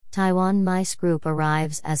Taiwan MICE Group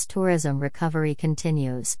arrives as tourism recovery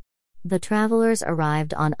continues. The travelers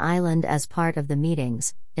arrived on island as part of the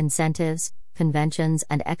meetings, incentives, conventions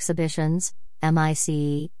and exhibitions,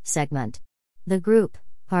 MICE, segment. The group,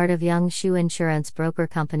 part of Youngshu Insurance Broker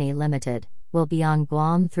Company Limited, will be on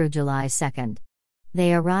Guam through July 2.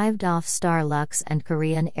 They arrived off Starlux and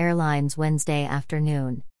Korean Airlines Wednesday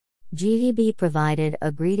afternoon. GVB provided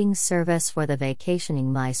a greetings service for the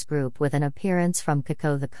vacationing MICE group with an appearance from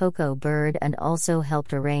Coco the Coco Bird and also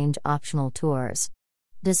helped arrange optional tours.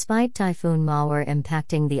 Despite Typhoon Mawar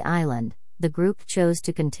impacting the island, the group chose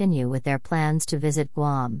to continue with their plans to visit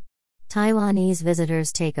Guam. Taiwanese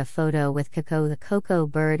visitors take a photo with Coco the Coco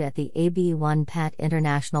Bird at the AB-1 Pat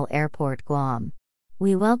International Airport, Guam.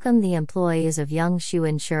 We welcome the employees of Youngshu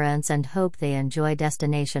Insurance and hope they enjoy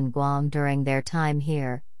destination Guam during their time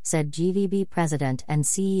here, said GVB President and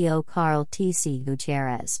CEO Carl T.C.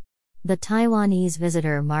 Gutierrez. The Taiwanese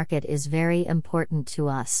visitor market is very important to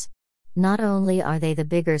us. Not only are they the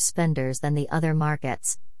bigger spenders than the other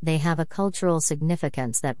markets, they have a cultural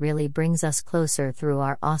significance that really brings us closer through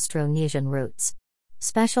our Austronesian roots.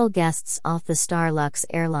 Special guests off the Starlux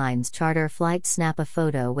Airlines charter flight snap a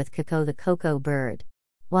photo with Coco the Coco Bird.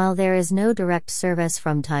 While there is no direct service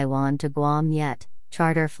from Taiwan to Guam yet,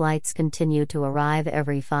 charter flights continue to arrive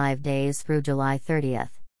every 5 days through July 30.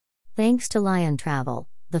 Thanks to Lion Travel,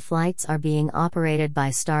 the flights are being operated by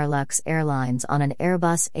Starlux Airlines on an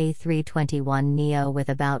Airbus A321neo with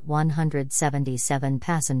about 177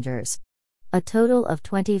 passengers. A total of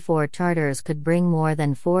 24 charters could bring more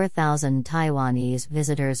than 4,000 Taiwanese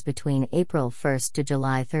visitors between April 1 to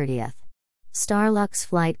July 30. Starlux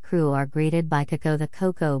flight crew are greeted by Coco the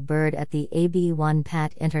Coco Bird at the AB-1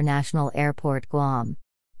 Pat International Airport, Guam.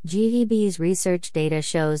 GVB's research data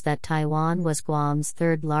shows that Taiwan was Guam's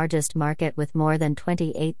third largest market with more than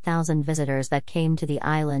 28,000 visitors that came to the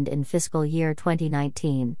island in fiscal year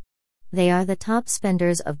 2019. They are the top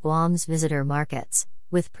spenders of Guam's visitor markets,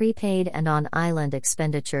 with prepaid and on-island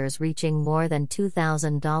expenditures reaching more than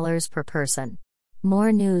 $2,000 per person.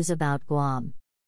 More news about Guam.